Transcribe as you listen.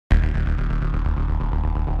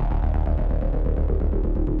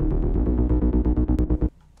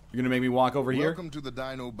You're gonna make me walk over here? Welcome to the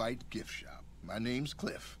Dino Bite gift shop. My name's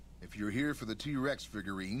Cliff. If you're here for the T-Rex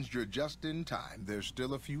figurines, you're just in time. There's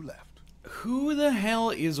still a few left. Who the hell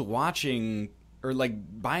is watching or like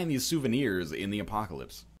buying these souvenirs in the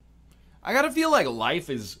apocalypse? I gotta feel like life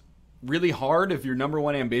is really hard if your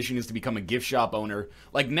 #1 ambition is to become a gift shop owner.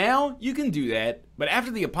 Like now, you can do that, but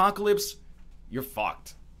after the apocalypse, you're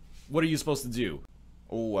fucked. What are you supposed to do?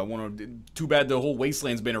 Oh, I want to. Too bad the whole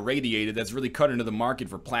wasteland's been irradiated. That's really cut into the market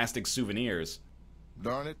for plastic souvenirs.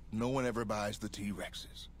 Darn it, no one ever buys the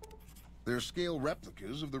T-Rexes. They're scale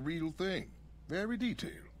replicas of the real thing. Very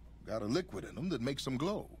detailed. Got a liquid in them that makes them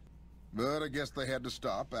glow. But I guess they had to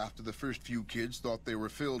stop after the first few kids thought they were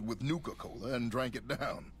filled with Nuka-Cola and drank it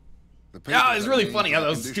down. Yeah, it's really funny how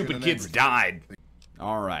those stupid kids died.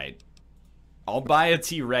 Alright. I'll buy a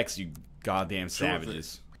T-Rex, you goddamn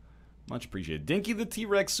savages. Much appreciated. Dinky the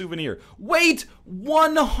T-Rex souvenir. Wait!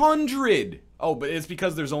 100! Oh, but it's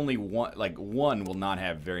because there's only one, like, one will not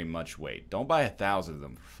have very much weight. Don't buy 1,000 of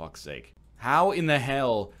them, for fuck's sake. How in the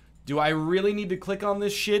hell do I really need to click on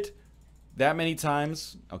this shit that many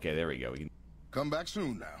times? Okay, there we go. We can... Come back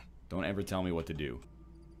soon now. Don't ever tell me what to do.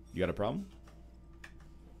 You got a problem?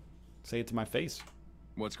 Say it to my face.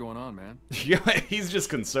 What's going on, man? Yeah, he's just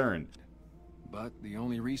concerned. But the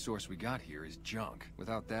only resource we got here is junk.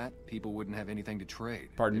 Without that, people wouldn't have anything to trade.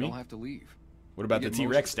 Pardon me? They'll have to leave. What about the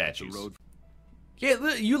T-Rex statues?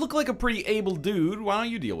 Yeah, you look like a pretty able dude. Why don't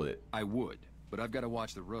you deal with it? I would, but I've got to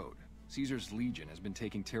watch the road. Caesar's Legion has been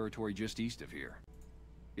taking territory just east of here.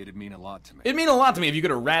 It'd mean a lot to me. It'd mean a lot to me if you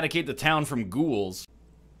could eradicate the town from ghouls.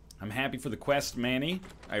 I'm happy for the quest, Manny.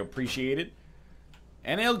 I appreciate it.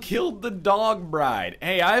 NL killed the dog bride.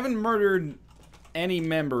 Hey, I haven't murdered any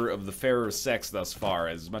member of the fairer sex thus far,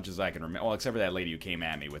 as much as I can remember. Well, except for that lady who came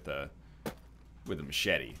at me with a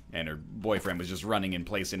machete, and her boyfriend was just running in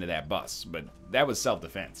place into that bus. But that was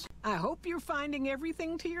self-defense. I hope you're finding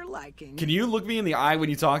everything to your liking. Can you look me in the eye when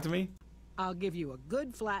you talk to me? I'll give you a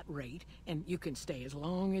good flat rate, and you can stay as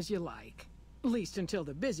long as you like. At least until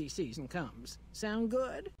the busy season comes. Sound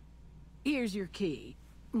good? Here's your key.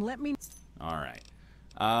 Let me... Alright.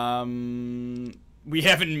 We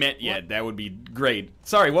haven't met yet. What? That would be great.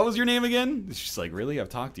 Sorry, what was your name again? She's like, really? I've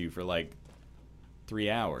talked to you for like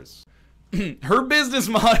 3 hours. Her business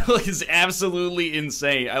model is absolutely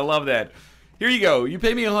insane. I love that. Here you go. You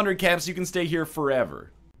pay me 100 caps, you can stay here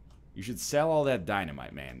forever. You should sell all that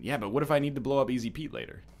dynamite, man. Yeah, but what if I need to blow up Easy Pete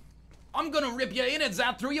later? I'm gonna rip your innards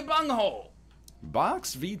out through your bunghole.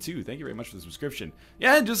 Box V2, thank you very much for the subscription.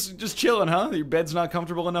 Yeah, just chilling, huh? Your bed's not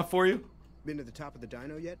comfortable enough for you? Been to the top of the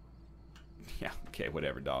dino yet? Yeah, okay,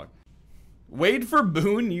 whatever, dog. Wait for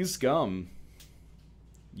Boone, you scum.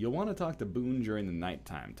 You'll want to talk to Boone during the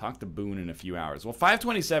nighttime. Talk to Boone in a few hours. Well,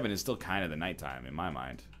 5:27 is still kind of the nighttime in my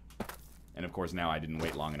mind. And of course now I didn't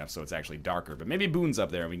wait long enough, so it's actually darker. But maybe Boone's up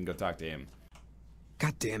there and we can go talk to him.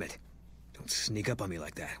 God damn it. Don't sneak up on me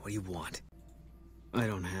like that. What do you want? I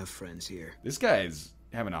don't have friends here. This guy's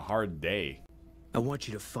having a hard day. I want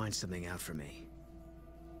you to find something out for me.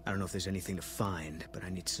 I don't know if there's anything to find, but I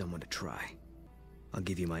need someone to try. I'll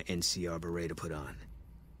give you my NCR beret to put on.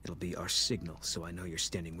 It'll be our signal, so I know you're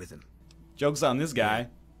standing with him. Joke's on this guy.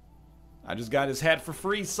 I just got his hat for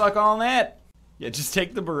free. Suck on that. Yeah, just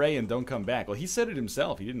take the beret and don't come back. Well, he said it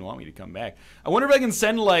himself. He didn't want me to come back. I wonder if I can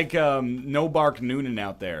send, like, No Bark Noonan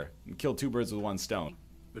out there and kill 2 birds with 1 stone.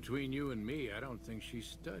 Between you and me, I don't think she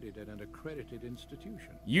studied at an accredited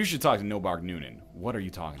institution. You should talk to No Bark Noonan. What are you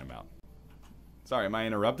talking about? Sorry, am I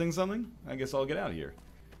interrupting something? I guess I'll get out of here.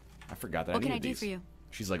 I forgot that I needed these. What can I do for you?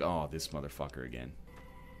 She's like, oh, this motherfucker again.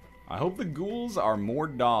 I hope the ghouls are more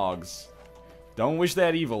dogs. Don't wish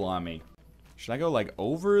that evil on me. Should I go, like,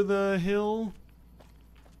 over the hill?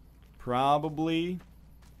 Probably.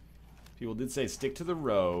 People did say stick to the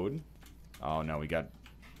road. Oh, no, we got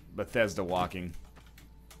Bethesda walking.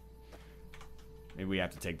 Maybe we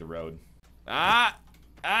have to take the road. Yeah,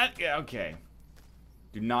 okay.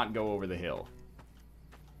 Do not go over the hill.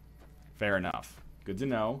 Fair enough. Good to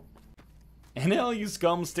know. NL, you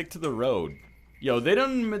scum, stick to the road. Yo, they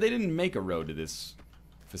didn't make a road to this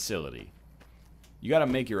facility. You gotta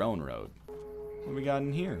make your own road. What do we got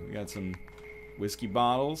in here? We got some whiskey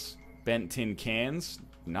bottles, bent tin cans.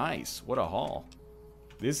 Nice. What a haul.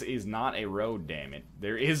 This is not a road, damn it.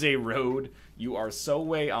 There is a road. You are so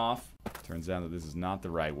way off. Turns out that this is not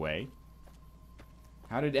the right way.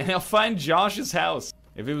 How did NL find Josh's house?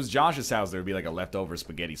 If it was Josh's house, there would be like a leftover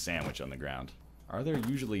spaghetti sandwich on the ground. Are there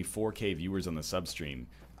usually 4K viewers on the substream?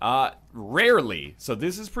 Rarely. So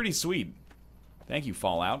this is pretty sweet. Thank you,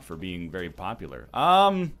 Fallout, for being very popular.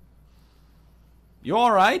 You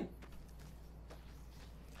alright?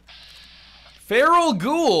 Feral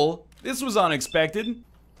ghoul? This was unexpected.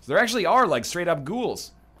 So there actually are, like, straight up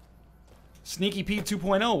ghouls. Sneaky Pete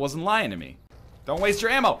 2.0 wasn't lying to me. Don't waste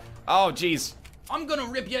your ammo. Oh, jeez. I'm gonna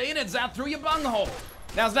rip your innards out through your bunghole.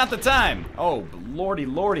 Now's not the time. Oh, lordy,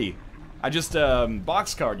 lordy. I just,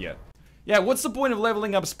 boxcarred you. Yeah, what's the point of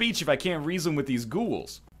leveling up speech if I can't reason with these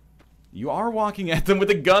ghouls? You are walking at them with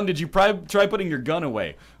a gun. Did you try putting your gun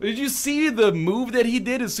away? Did you see the move that he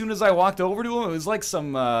did as soon as I walked over to him? It was like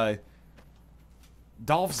some,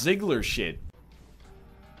 Dolph Ziggler shit.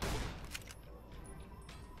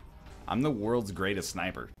 I'm the world's greatest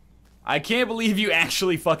sniper. I can't believe you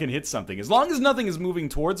actually fucking hit something. As long as nothing is moving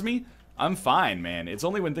towards me, I'm fine, man. It's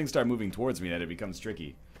only when things start moving towards me that it becomes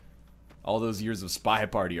tricky. All those years of Spy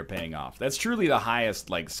Party are paying off. That's truly the highest,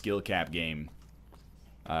 like, skill cap game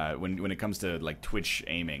when it comes to, like, Twitch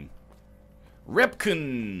aiming.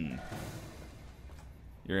 Ripken!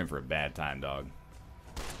 You're in for a bad time, dog.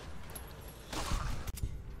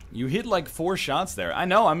 You hit, like, 4 shots there. I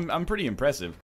know, I'm pretty impressive.